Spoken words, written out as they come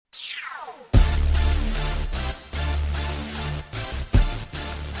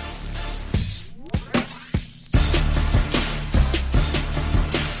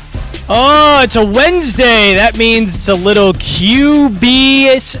Oh, it's a Wednesday. That means it's a little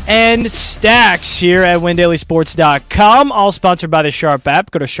QBs and stacks here at WinDailySports.com. All sponsored by the Sharp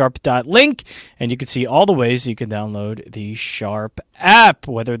app. Go to sharp.link, and you can see all the ways you can download the Sharp app,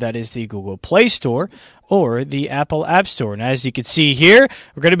 whether that is the Google Play Store or the Apple App Store. And as you can see here,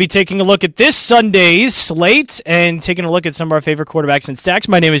 we're going to be taking a look at this Sunday's slate and taking a look at some of our favorite quarterbacks and stacks.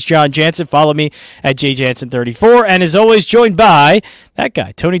 My name is John Jansen. Follow me at jjansen34. And as always, joined by that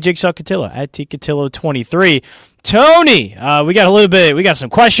guy, Tony Jigsaw Cotillo at tcotillo23. Tony, we got some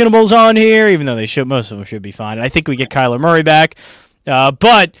questionables on here, even though most of them should be fine. And I think we get Kyler Murray back.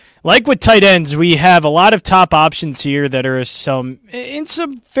 But like with tight ends, we have a lot of top options here that are in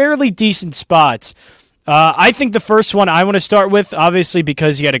some fairly decent spots. I think the first one I want to start with, obviously,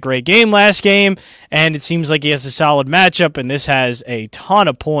 because he had a great game last game, and it seems like he has a solid matchup, and this has a ton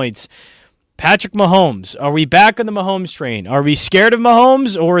of points. Patrick Mahomes. Are we back on the Mahomes train? Are we scared of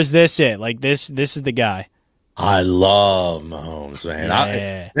Mahomes, or is this it? Like, this is the guy. I love Mahomes, man.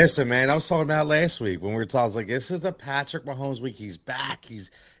 Yeah. Listen, man, I was talking about last week when we were talking, I was like, this is the Patrick Mahomes week. He's back.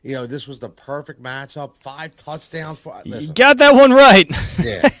 This was the perfect matchup. 5 touchdowns. You got that one right.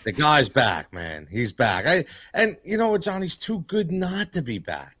 Yeah, the guy's back, man. He's back. And you know what, John? He's too good not to be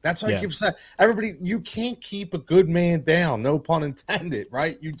back. That's why I keep saying, everybody, you can't keep a good man down. No pun intended,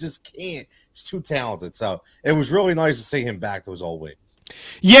 right? You just can't. He's too talented. So it was really nice to see him back those old ways.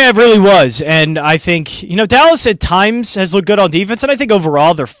 Yeah, it really was. And I think, Dallas at times has looked good on defense, and I think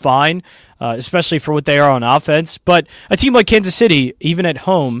overall they're fine, especially for what they are on offense. But a team like Kansas City, even at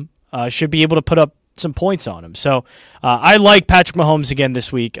home, should be able to put up some points on them. So I like Patrick Mahomes again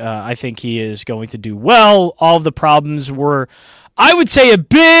this week. I think he is going to do well. All of the problems were, I would say, a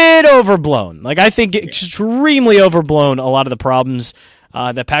bit overblown. Like, I think extremely overblown a lot of the problems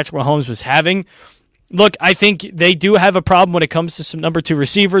that Patrick Mahomes was having. Look, I think they do have a problem when it comes to some number 2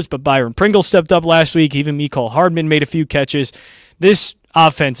 receivers, but Byron Pringle stepped up last week. Even Mecole Hardman made a few catches. This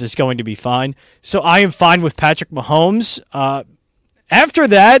offense is going to be fine. So I am fine with Patrick Mahomes. After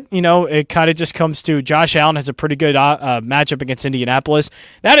that, it kind of just comes to Josh Allen has a pretty good matchup against Indianapolis.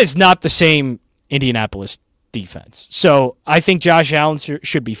 That is not the same Indianapolis defense. So I think Josh Allen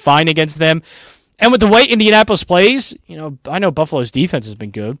should be fine against them. And with the way Indianapolis plays, I know Buffalo's defense has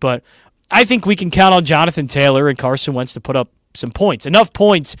been good, but I think we can count on Jonathan Taylor and Carson Wentz to put up some points. Enough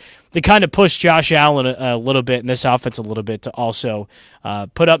points to kind of push Josh Allen a little bit and this offense a little bit to also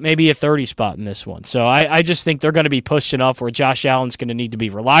put up maybe a 30 spot in this one. So I just think they're going to be pushed enough where Josh Allen's going to need to be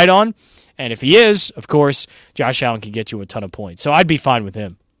relied on. And if he is, of course, Josh Allen can get you a ton of points. So I'd be fine with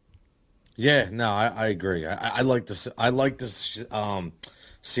him. Yeah, no, I agree. I like to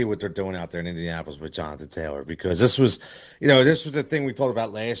see what they're doing out there in Indianapolis with Jonathan Taylor, because this was the thing we talked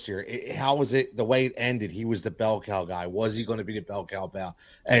about last year. How was it the way it ended? He was the bell cow guy. Was he going to be the bell cow back?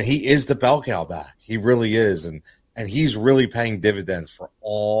 And he is the bell cow back. He really is, and he's really paying dividends for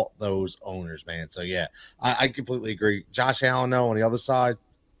all those owners, man. So yeah, I completely agree. Josh Allen, though, on the other side,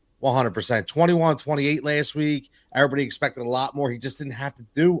 100%. 21-28 last week. Everybody expected a lot more. He just didn't have to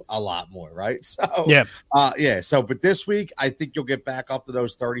do a lot more, right? So, but this week, I think you'll get back up to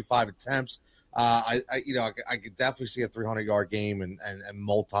those 35 attempts. I could definitely see a 300-yard game and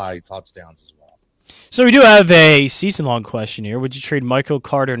multi-touchdowns as well. So we do have a season-long question here. Would you trade Michael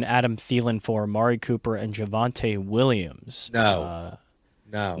Carter and Adam Thielen for Amari Cooper and Javonte Williams? No.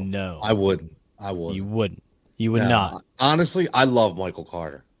 I wouldn't. You wouldn't. You would not. Honestly, I love Michael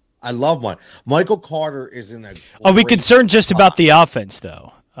Carter. I love Michael Carter is in a. Are we concerned just about the offense,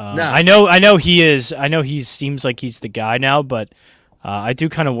 though? No. I know he is. I know he seems like he's the guy now, but I do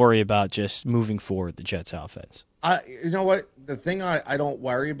kind of worry about just moving forward the Jets' offense. You know what? The thing I don't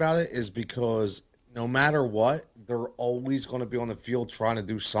worry about it is because no matter what, they're always going to be on the field trying to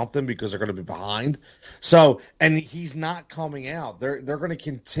do something because they're going to be behind. So, and he's not coming out. They're going to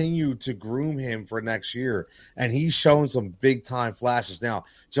continue to groom him for next year, and he's shown some big time flashes. Now,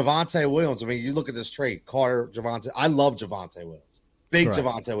 Javonte Williams. I mean, you look at this trade, Carter, Javonte. I love Javonte Williams, big right.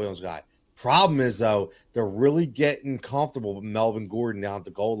 Javonte Williams guy. Problem is though, they're really getting comfortable with Melvin Gordon down at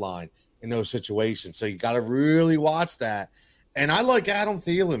the goal line in those situations. So you got to really watch that. And I like Adam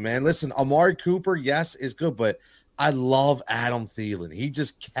Thielen, man. Listen, Amari Cooper, yes, is good, but I love Adam Thielen. He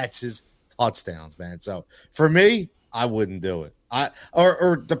just catches touchdowns, man. So for me, I wouldn't do it.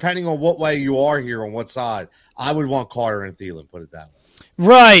 Or depending on what way you are here on what side, I would want Carter and Thielen, put it that way.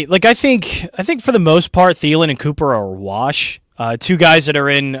 Right. Like I think for the most part, Thielen and Cooper are a wash. Two guys that are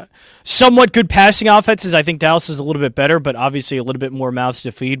in somewhat good passing offenses. I think Dallas is a little bit better, but obviously a little bit more mouths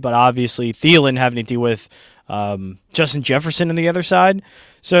to feed. But obviously Thielen having to deal with Justin Jefferson on the other side.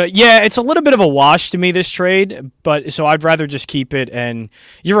 So, yeah, it's a little bit of a wash to me, this trade. But so I'd rather just keep it. And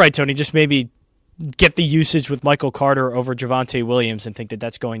you're right, Tony, just maybe get the usage with Michael Carter over Javonte Williams and think that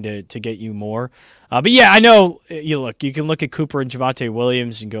that's going to get you more. But yeah, I know you can look at Cooper and Javonte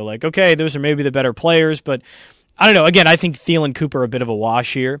Williams and go like, okay, those are maybe the better players, but I don't know. Again, I think Thielen Cooper are a bit of a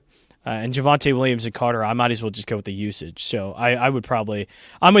wash here. And Javonte Williams and Carter, I might as well just go with the usage. So I'm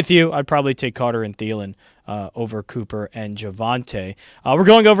with you. I'd probably take Carter and Thielen over Cooper and Javonte. We're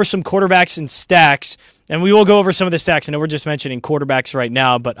going over some quarterbacks and stacks, and we will go over some of the stacks. I know we're just mentioning quarterbacks right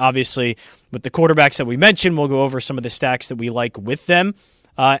now, but obviously with the quarterbacks that we mentioned, we'll go over some of the stacks that we like with them.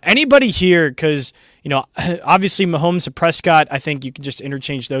 Anybody here, because obviously Mahomes and Prescott, I think you can just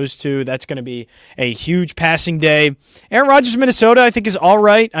interchange those two. That's going to be a huge passing day. Aaron Rodgers, Minnesota, I think is all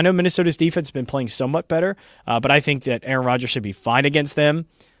right. I know Minnesota's defense has been playing somewhat better, but I think that Aaron Rodgers should be fine against them.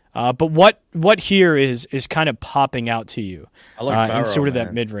 But what here is kind of popping out to you in sort of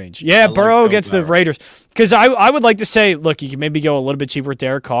that mid-range? Yeah, Burrow against the Raiders. Because I would like to say, look, you can maybe go a little bit cheaper with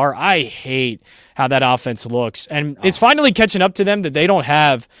Derek Carr. I hate how that offense looks. And it's finally catching up to them that they don't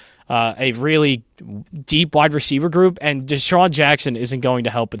have a really deep wide receiver group, and Deshaun Jackson isn't going to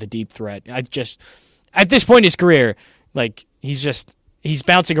help with a deep threat. At this point in his career, like he's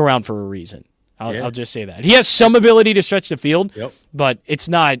bouncing around for a reason. I'll just say that. He has some ability to stretch the field, but it's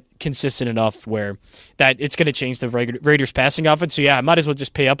not consistent enough where that it's going to change the Raiders' passing offense. So, yeah, I might as well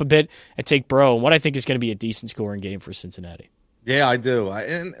just pay up a bit and take Burrow, what I think is going to be a decent scoring game for Cincinnati. Yeah, I do.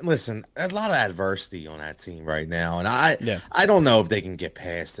 And listen, there's a lot of adversity on that team right now, and I don't know if they can get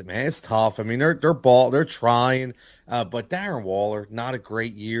past it, man. It's tough. I mean, they're trying, but Darren Waller, not a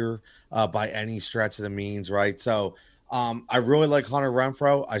great year by any stretch of the means, right? So, I really like Hunter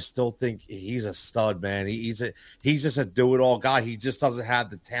Renfrow. I still think he's a stud, man. He's just a do-it-all guy. He just doesn't have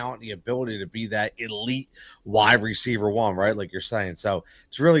the talent, the ability to be that elite wide receiver one, right? Like you're saying. So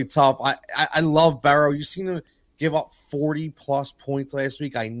it's really tough. I love Burrow. You seen him give up 40-plus points last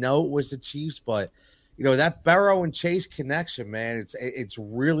week. I know it was the Chiefs, but that Burrow and Chase connection, man, it's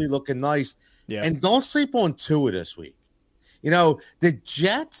really looking nice. Yeah. And don't sleep on Tua this week. The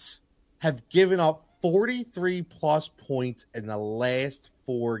Jets have given up 43-plus points in the last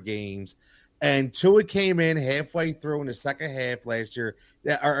 4 games. And Tua came in halfway through in the second half last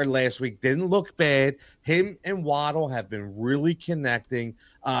week. Didn't look bad. Him and Waddle have been really connecting.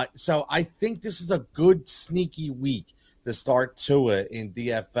 So I think this is a good sneaky week to start Tua in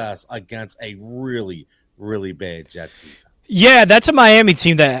DFS against a really, really bad Jets defense. Yeah, that's a Miami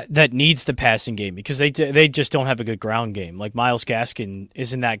team that needs the passing game because they just don't have a good ground game. Like Myles Gaskin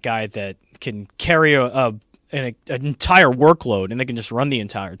isn't that guy that can carry an entire workload and they can just run the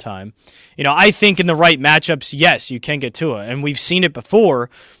entire time. I think in the right matchups, yes, you can get Tua, and we've seen it before.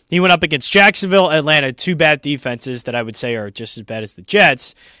 He went up against Jacksonville, Atlanta, 2 bad defenses that I would say are just as bad as the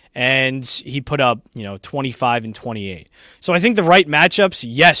Jets, and he put up 25 and 28. So I think the right matchups,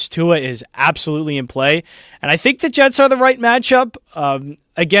 yes, Tua is absolutely in play, and I think the Jets are the right matchup.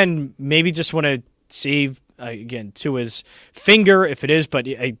 Again, maybe just want to see Tua's finger if it is, but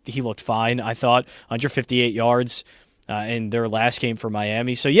he looked fine. I thought 158 yards in their last game for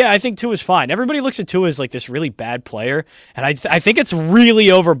Miami. So yeah, I think Tua's fine. Everybody looks at Tua as like this really bad player, and I think it's really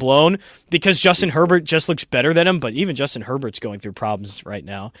overblown because Justin Herbert just looks better than him. But even Justin Herbert's going through problems right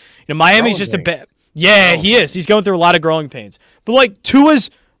now. Miami's just a bad. Yeah, he is. He's going through a lot of growing pains. But like Tua's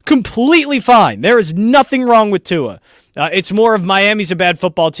completely fine. There is nothing wrong with Tua. It's more of Miami's a bad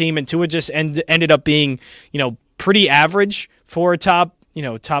football team, and Tua just ended up being pretty average for a top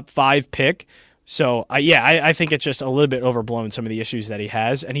 5 pick. So, I think it's just a little bit overblown, some of the issues that he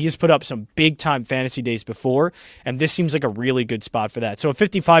has. And he has put up some big-time fantasy days before, and this seems like a really good spot for that. So, at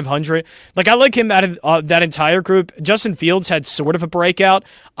 5,500, I like him out of that entire group. Justin Fields had sort of a breakout.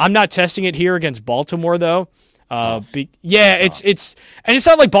 I'm not testing it here against Baltimore, though. It's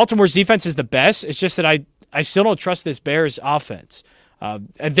not like Baltimore's defense is the best. It's just that I still don't trust this Bears offense.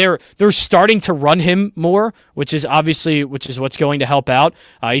 They're starting to run him more, which is what's going to help out.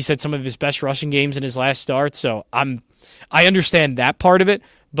 He's had some of his best rushing games in his last start, so I understand that part of it,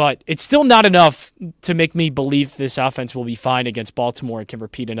 but it's still not enough to make me believe this offense will be fine against Baltimore and can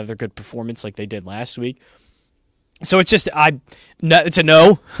repeat another good performance like they did last week. So it's just it's a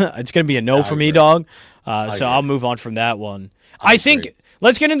no. It's going to be a no for me, dog. So I'll move on from that one. I think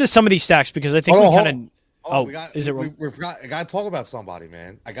let's get into some of these stacks because I think we kind of. We forgot. I got to talk about somebody,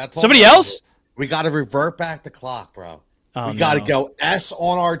 man. I got somebody else. We got to revert back the clock, bro. Oh, We got to no. go S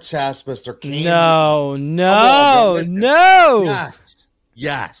on our chest, Mr. King. No, Come on, no, listen. no.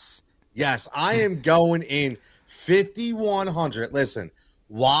 Yes. I am going in 5,100. Listen,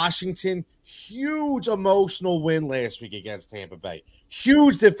 Washington, huge emotional win last week against Tampa Bay.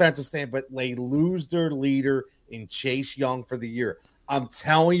 Huge defensive stand, but they lose their leader in Chase Young for the year. I'm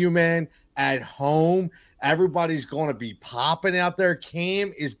telling you, man, at home, everybody's going to be popping out there.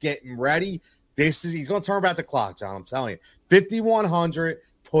 Cam is getting ready. He's going to turn back the clock, John. I'm telling you, 5,100.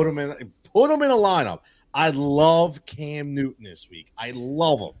 Put him in a lineup. I love Cam Newton this week. I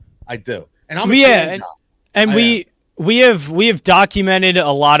love him. I do, and I'm we have documented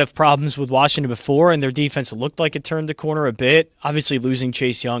a lot of problems with Washington before, and their defense looked like it turned the corner a bit. Obviously, losing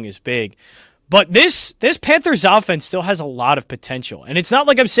Chase Young is big. But this Panthers offense still has a lot of potential. And it's not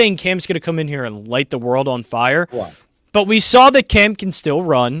like I'm saying Cam's going to come in here and light the world on fire. What? But we saw that Cam can still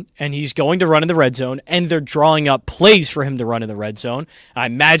run, and he's going to run in the red zone, and they're drawing up plays for him to run in the red zone. I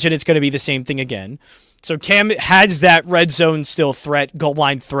imagine it's going to be the same thing again. So Cam has that red zone still threat, goal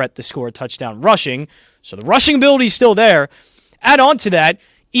line threat to score a touchdown rushing. So the rushing ability is still there. Add on to that,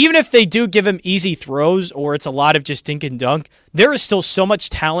 even if they do give him easy throws or it's a lot of just dink and dunk, there is still so much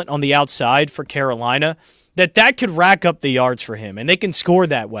talent on the outside for Carolina that could rack up the yards for him, and they can score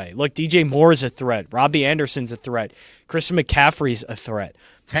that way. Look, DJ Moore is a threat. Robbie Anderson's a threat. Christian McCaffrey's a threat.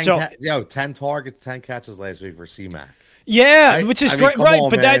 10 targets, 10 catches last week for C-Mac. Yeah, right? Which is great, right?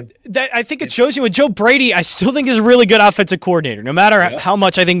 On, but man. that I think it shows you with Joe Brady. I still think is a really good offensive coordinator. No matter how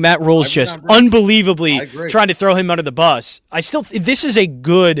much I think Matt Rule's just unbelievably trying to throw him under the bus, this is a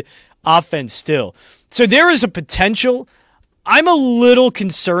good offense still. So there is a potential. I'm a little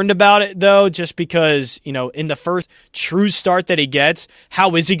concerned about it though, just because in the first true start that he gets,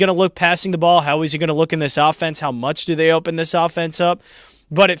 how is he going to look passing the ball? How is he going to look in this offense? How much do they open this offense up?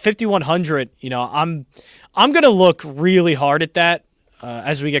 But at 5,100, I'm going to look really hard at that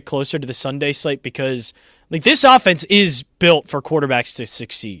as we get closer to the Sunday slate because this offense is built for quarterbacks to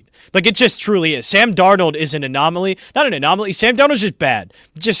succeed. It just truly is. Sam Darnold is an anomaly. Not an anomaly. Sam Darnold's just bad.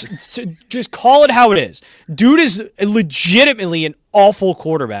 Just call it how it is. Dude is legitimately an awful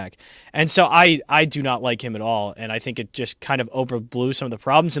quarterback. And so I do not like him at all. And I think it just kind of overblew some of the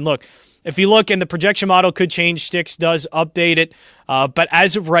problems. And look, if you look, and the projection model could change, Sticks does update it. But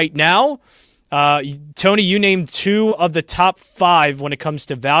as of right now, Tony, you named 2 of the top 5 when it comes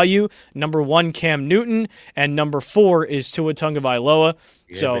to value. Number 1, Cam Newton, and number 4 is Tua Tagovailoa.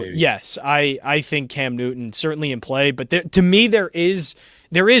 Yeah, so, baby. Yes, I think Cam Newton certainly in play. But to me, there is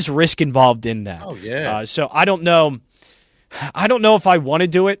risk involved in that. Oh, yeah. So I don't know. I don't know if I want to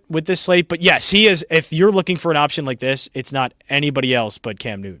do it with this slate, but yes, he is. If you're looking for an option like this, it's not anybody else but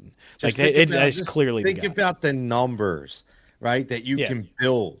Cam Newton. It is clearly think about the numbers, right? That you can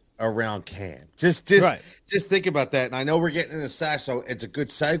build around Cam. Just think about that. And I know we're getting in the sack, so it's a good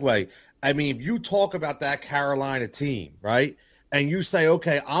segue. I mean, if you talk about that Carolina team, right? And you say,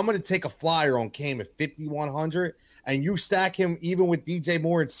 okay, I'm going to take a flyer on Cam at 5,100, and you stack him even with DJ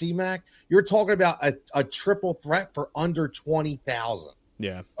Moore and C-Mac, you're talking about a triple threat for under 20,000.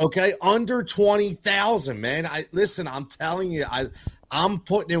 Yeah. Okay, under 20,000, man. I'm telling you, I'm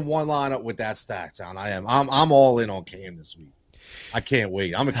putting in one lineup with that stack down. I am. I'm all in on Cam this week. I can't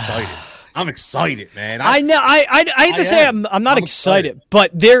wait. I'm excited. I'm excited, man. I know. I have to say I'm not excited,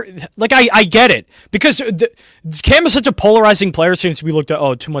 but I get it because Cam is such a polarizing player since we looked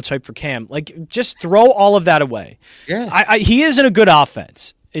at too much hype for Cam. Just throw all of that away. Yeah, he isn't a good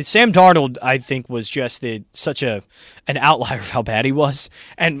offense. Sam Darnold, I think, was just such an outlier of how bad he was,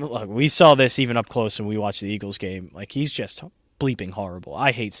 and look, we saw this even up close when we watched the Eagles game. He's just bleeping horrible.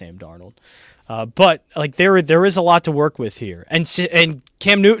 I hate Sam Darnold, but there is a lot to work with here, and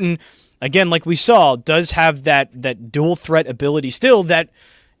Cam Newton. Again, like we saw, does have that dual threat ability still that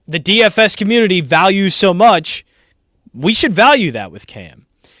the DFS community values so much. We should value that with Cam.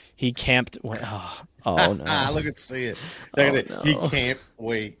 He camped. Oh no! Look at see it. No. He can't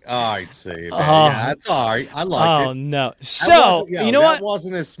wait. All right, see it. Yeah, that's all right. I like it. Oh no! So you know what? That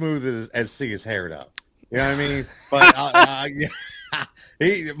wasn't as smooth as see his hair though. You know what I mean? But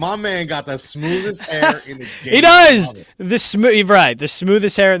my man got the smoothest hair in the game. He does. The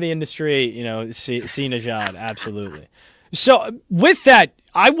smoothest hair in the industry. See Najad, absolutely. So with that,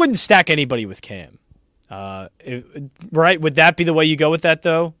 I wouldn't stack anybody with Cam. Right? Would that be the way you go with that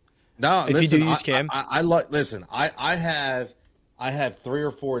though? No, if you do use Cam, I have 3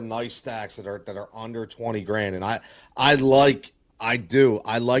 or 4 nice stacks that are under 20 grand, and I like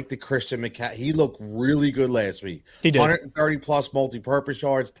the Christian McCaffrey. He looked really good last week. He did. 130 plus multi-purpose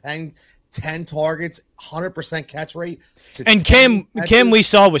yards, 10 targets, 100% catch rate. And Cam we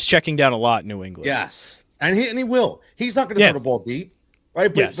saw was checking down a lot in New England. Yes. And he will. He's not going to throw the ball deep,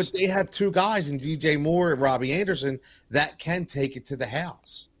 right? But they have two guys in DJ Moore and Robbie Anderson that can take it to the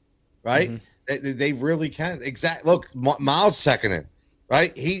house, right? They really can. Look, Miles second in,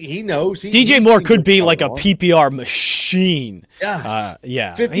 right? He knows. DJ Moore could be like a PPR machine. Yes.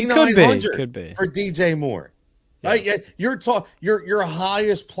 Yeah. 5,900 could be for DJ Moore. Right? Yeah. Your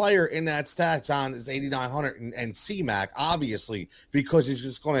highest player in that stat, John, is 8,900 and C-Mac, obviously, because he's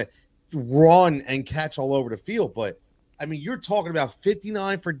just going to run and catch all over the field. But I mean, you're talking about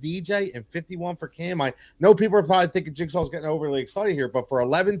 59 for DJ and 51 for Cam. I know people are probably thinking Jigsaw's getting overly excited here, but for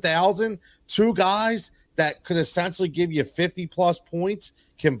 11,000, two guys that could essentially give you 50 plus points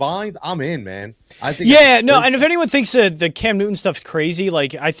combined, I'm in, man. I think. Yeah, no, and if anyone thinks the Cam Newton stuff is crazy,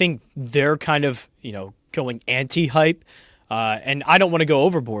 like I think they're kind of going anti-hype. And I don't want to go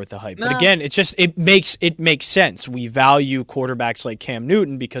overboard with the hype. But again, it makes sense. We value quarterbacks like Cam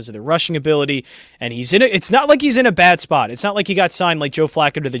Newton because of their rushing ability, and it's not like he's in a bad spot. It's not like he got signed like Joe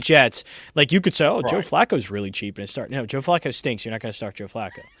Flacco to the Jets. Like you could say, oh, Joe Flacco's really cheap and start. No, Joe Flacco stinks. You're not going to start Joe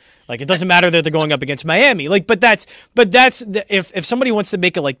Flacco. Like it doesn't matter that they're going up against Miami. Like, but that's if somebody wants to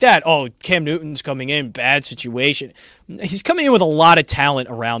make it like that, oh, Cam Newton's coming in, bad situation. He's coming in with a lot of talent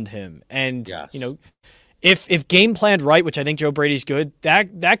around him, and If game planned right, which I think Joe Brady's good,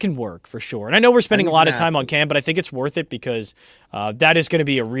 that can work for sure. And I know we're spending a lot of time on Cam, but I think it's worth it because that is going to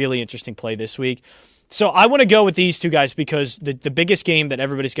be a really interesting play this week. So I want to go with these two guys because the biggest game that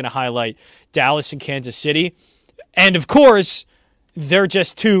everybody's going to highlight, Dallas and Kansas City. And, of course, they're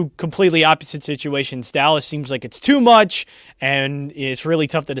just two completely opposite situations. Dallas seems like it's too much, and it's really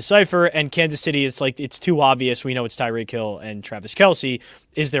tough to decipher. And Kansas City, it's like it's too obvious. We know it's Tyreek Hill and Travis Kelce.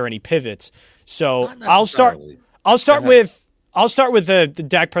 Is there any pivots? So I'll start with the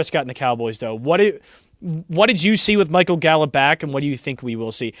Dak Prescott and the Cowboys though. What did you see with Michael Gallup back, and what do you think we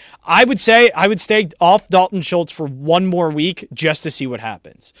will see? I would stay off Dalton Schultz for one more week just to see what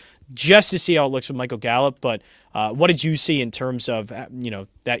happens, just to see how it looks with Michael Gallup. But what did you see in terms of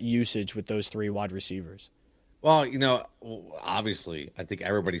that usage with those three wide receivers? Well, obviously, I think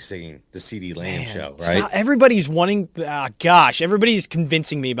everybody's singing the CD Lamb show, right? Everybody's wanting. Everybody's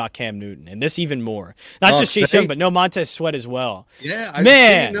convincing me about Cam Newton, and this even more. Not just Chase Young, but Montez Sweat as well. Yeah,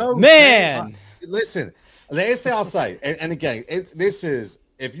 man. Listen, last thing I'll say, and again, this is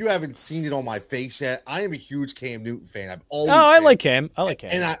if you haven't seen it on my face yet, I am a huge Cam Newton fan. I've always. I like Cam. I like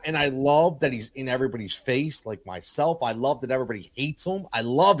Cam, and I love that he's in everybody's face, like myself. I love that everybody hates him. I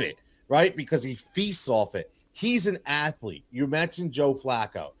love it, right? Because he feasts off it. He's an athlete. You mentioned Joe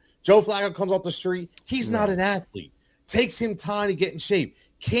Flacco. Joe Flacco comes off the street. He's not an athlete. Takes him time to get in shape.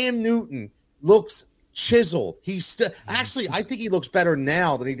 Cam Newton looks chiseled. Actually, I think he looks better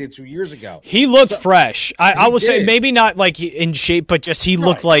now than he did 2 years ago. He looked fresh. I will say maybe not like in shape, but just he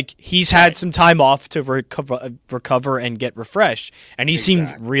looked like he's had some time off to recover and get refreshed. And he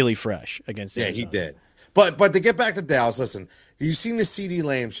seemed really fresh against Arizona. Yeah, he did. But to get back to Dallas, listen, you seen the CD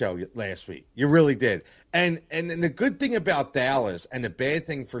Lamb show last week. You really did. And the good thing about Dallas and the bad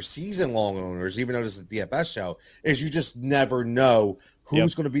thing for season-long owners, even though this is a DFS show, is you just never know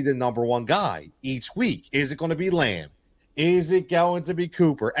who's going to be the number one guy each week. Is it going to be Lamb? Is it going to be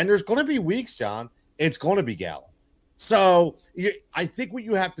Cooper? And there's going to be weeks, John, it's going to be Gallup. So I think what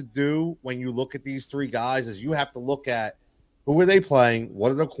you have to do when you look at these three guys is you have to look at who are they playing?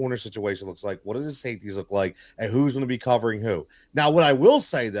 What are their corner situation looks like? What do the safeties look like? And who's going to be covering who? Now, what I will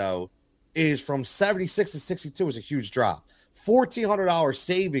say, though, is from 76 to 62 is a huge drop. $1,400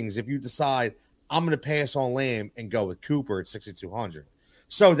 savings if you decide I'm going to pass on Lamb and go with Cooper at 6,200.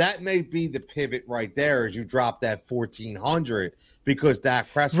 So that may be the pivot right there as you drop that 1,400 because Dak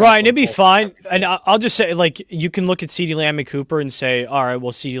Prescott. Right, and it'd be fine. And I'll just say, like, you can look at CeeDee Lamb and Cooper and say, all right,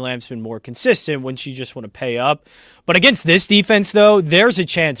 well, CeeDee Lamb's been more consistent. Wouldn't you just want to pay up? But against this defense, though, there's a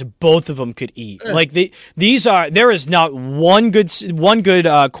chance both of them could eat. Like there is not one good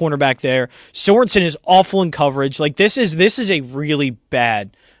cornerback there. Sorensen is awful in coverage. Like this is a really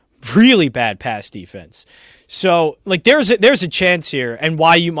bad pass defense. So, like, there's a chance here, and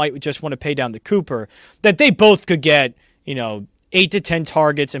why you might just want to pay down to Cooper, that they both could get, 8 to 10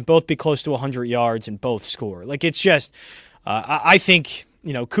 targets and both be close to 100 yards and both score. Like, it's just, I think,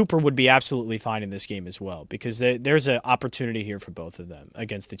 Cooper would be absolutely fine in this game as well because there's an opportunity here for both of them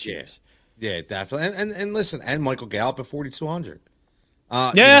against the Chiefs. Yeah, definitely. And listen, and Michael Gallup at 4,200.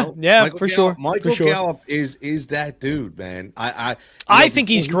 For sure. Michael Gallup is that dude, man. I think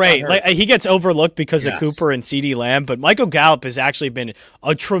he's great. Like he gets overlooked because of Cooper and CeeDee Lamb, but Michael Gallup has actually been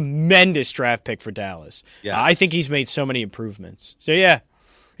a tremendous draft pick for Dallas. I think he's made so many improvements. So yeah,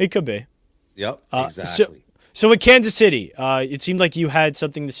 it could be. Yep, exactly. So with Kansas City, it seemed like you had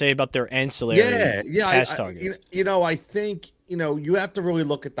something to say about their ancillary pass targets. I think you have to really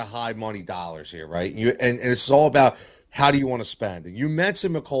look at the high money dollars here, right? And it's all about how do you want to spend. And you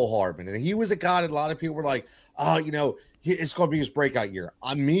mentioned McCole Hardman, and he was a guy that a lot of people were like, oh, it's going to be his breakout year.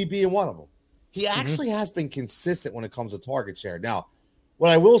 Me being one of them. He actually has been consistent when it comes to target share. Now,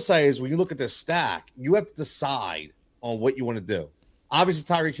 what I will say is when you look at this stack, you have to decide on what you want to do. Obviously,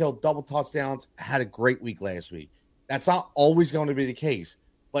 Tyreek Hill, double touchdowns, had a great week last week. That's not always going to be the case.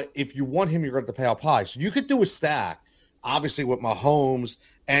 But if you want him, you're going to have to pay up high. So you could do a stack, obviously, with Mahomes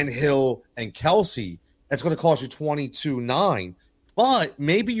and Hill and Kelsey. That's going to cost you 22.9. But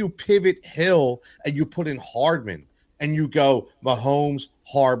maybe you pivot Hill and you put in Hardman and you go Mahomes,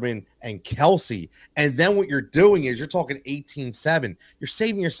 Hardman, and Kelsey. And then what you're doing is you're talking 18.7. You're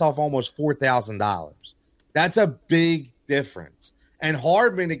saving yourself almost $4,000. That's a big difference. And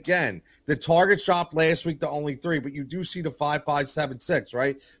Hardman, again, the targets dropped last week to only 3, but you do see the 5.576,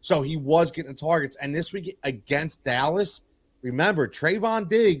 right? So he was getting targets. And this week against Dallas, remember, Trayvon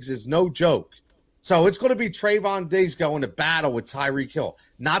Diggs is no joke. So it's going to be Trayvon Diggs going to battle with Tyreek Hill.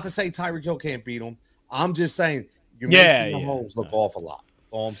 Not to say Tyreek Hill can't beat him. I'm just saying you may see Mahomes look off a lot.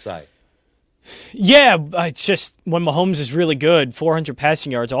 All I'm saying. Yeah, it's just when Mahomes is really good, 400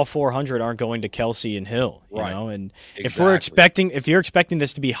 passing yards, all 400 aren't going to Kelsey and Hill, you know. And exactly. if you're expecting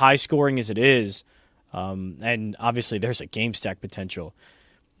this to be high scoring as it is, and obviously there's a game stack potential.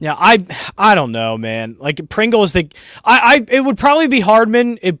 Yeah, I don't know, man. Like Pringle is it would probably be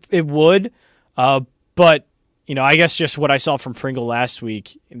Hardman. It would, but. I guess just what I saw from Pringle last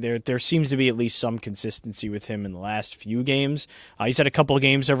week, there seems to be at least some consistency with him in the last few games. He's had a couple of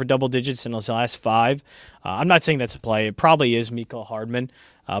games over double digits in his last 5. I'm not saying that's a play. It probably is Mecole Hardman,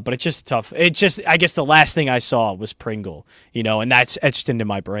 but it's just tough. I guess the last thing I saw was Pringle, and that's etched into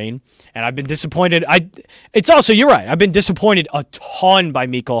my brain. And I've been disappointed. It's also, you're right, I've been disappointed a ton by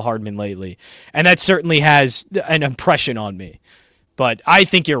Mecole Hardman lately, and that certainly has an impression on me. But I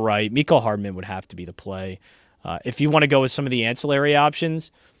think you're right. Mecole Hardman would have to be the play. If you want to go with some of the ancillary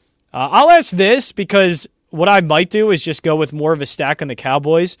options, I'll ask this because what I might do is just go with more of a stack on the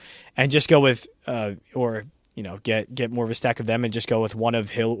Cowboys and just go with, get more of a stack of them and just go with one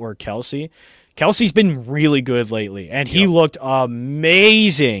of Hill or Kelsey. Kelsey's been really good lately, and he looked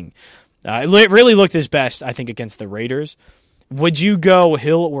amazing. It really looked his best, I think, against the Raiders. Would you go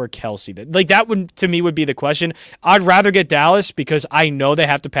Hill or Kelsey? That would, to me, would be the question. I'd rather get Dallas because I know they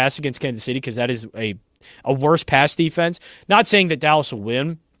have to pass against Kansas City because that is a worse pass defense. Not saying that Dallas will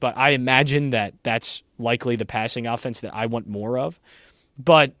win, but I imagine that that's likely the passing offense that I want more of.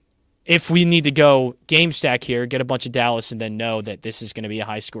 But if we need to go game stack here, get a bunch of Dallas, and then know that this is going to be a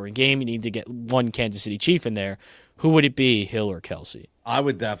high-scoring game, you need to get one Kansas City Chief in there. Who would it be, Hill or Kelsey? I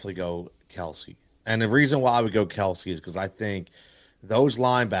would definitely go Kelsey. And the reason why I would go Kelsey is because I think those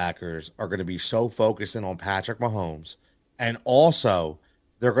linebackers are going to be so focused in on Patrick Mahomes. And also,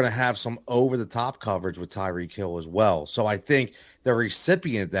 they're going to have some over-the-top coverage with Tyreek Hill as well. So I think the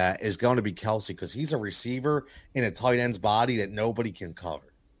recipient of that is going to be Kelsey because he's a receiver in a tight end's body that nobody can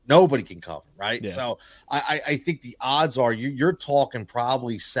cover. Nobody can cover, right? Yeah. So I think the odds are you're talking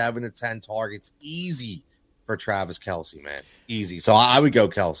probably 7 to 10 targets easy for Travis Kelsey, man. Easy. So I would go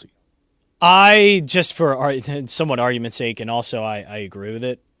Kelsey. I, just for somewhat argument's sake, and also I agree with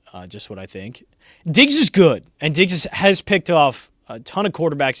it, just what I think. Diggs is good, and Diggs has picked off a ton of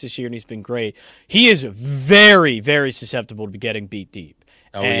quarterbacks this year, and he's been great. He is very, very susceptible to getting beat deep.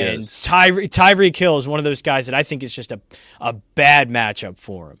 Oh, and he is. Tyreek Hill is one of those guys that I think is just a bad matchup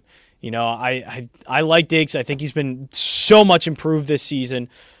for him. I like Diggs. I think he's been so much improved this season,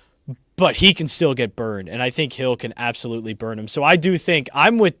 but he can still get burned, and I think Hill can absolutely burn him. So I do think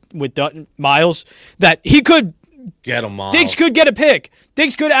I'm with Miles that he could get him. Miles. Diggs could get a pick.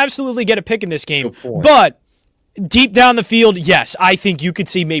 Diggs could absolutely get a pick in this game, but deep down the field, yes, I think you could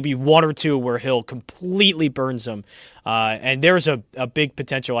see maybe 1 or 2 where Hill completely burns him, and there's a big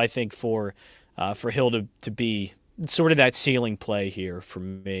potential I think for Hill to be sort of that ceiling play here for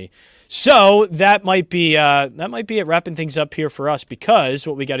me. So that might be it wrapping things up here for us because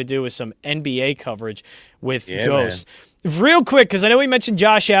what we got to do is some NBA coverage with Ghost. Man. Real quick, because I know we mentioned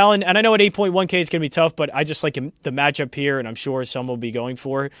Josh Allen, and I know at 8.1K it's going to be tough, but I just like the matchup here, and I'm sure some will be going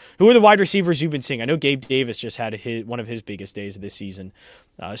for it. Who are the wide receivers you've been seeing? I know Gabe Davis just had one of his biggest days of this season.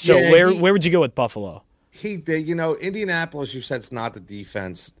 Where would you go with Buffalo? He did. Indianapolis, you said it's not the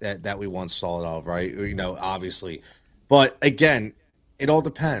defense that we once saw it of, right? Obviously. But, again, it all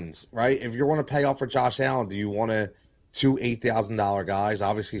depends, right? If you want to pay off for Josh Allen, do you want to two $8,000 guys.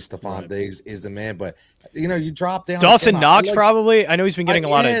 Obviously, Stephon Diggs is the man, but you drop down. Dawson Knox probably. I know he's been getting a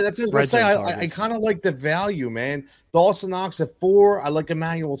lot of. That's what I was gonna say. I kind of like the value, man. Dawson Knox at 4. I like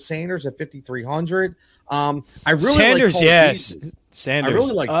Emmanuel Sanders at 5,300. I really Sanders, like yes. Sanders. I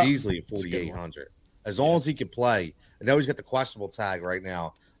really like Beasley at 4,800. As long as he can play. I know he's got the questionable tag right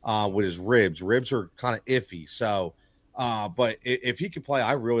now with his ribs. Ribs are kind of iffy. So, but if he can play,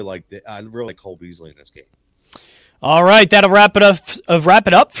 I really like Cole Beasley in this game. All right, that'll wrap it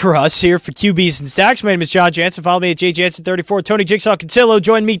up for us here for QBs and Stacks. My name is John Jansen. Follow me at jjansen34. Tony Jigsaw Cantillo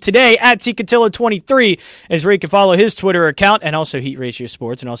joined me today at tcantillo23 is where you can follow his Twitter account and also Heat Ratio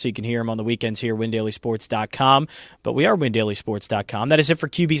Sports. And also you can hear him on the weekends here, windailysports.com. But we are windailysports.com. That is it for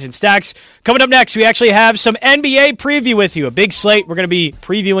QBs and Stacks. Coming up next, we actually have some NBA preview with you. A big slate. We're going to be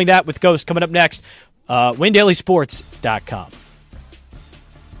previewing that with Ghost coming up next. Windailysports.com.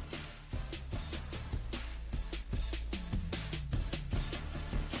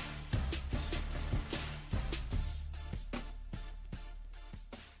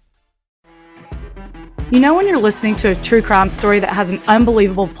 You know when you're listening to a true crime story that has an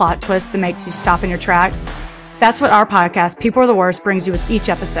unbelievable plot twist that makes you stop in your tracks? That's what our podcast, People Are the Worst, brings you with each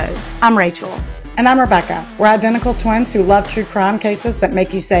episode. I'm Rachel. And I'm Rebecca. We're identical twins who love true crime cases that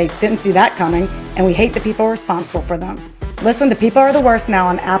make you say, didn't see that coming, and we hate the people responsible for them. Listen to People Are the Worst now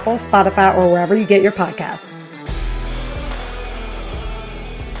on Apple, Spotify, or wherever you get your podcasts.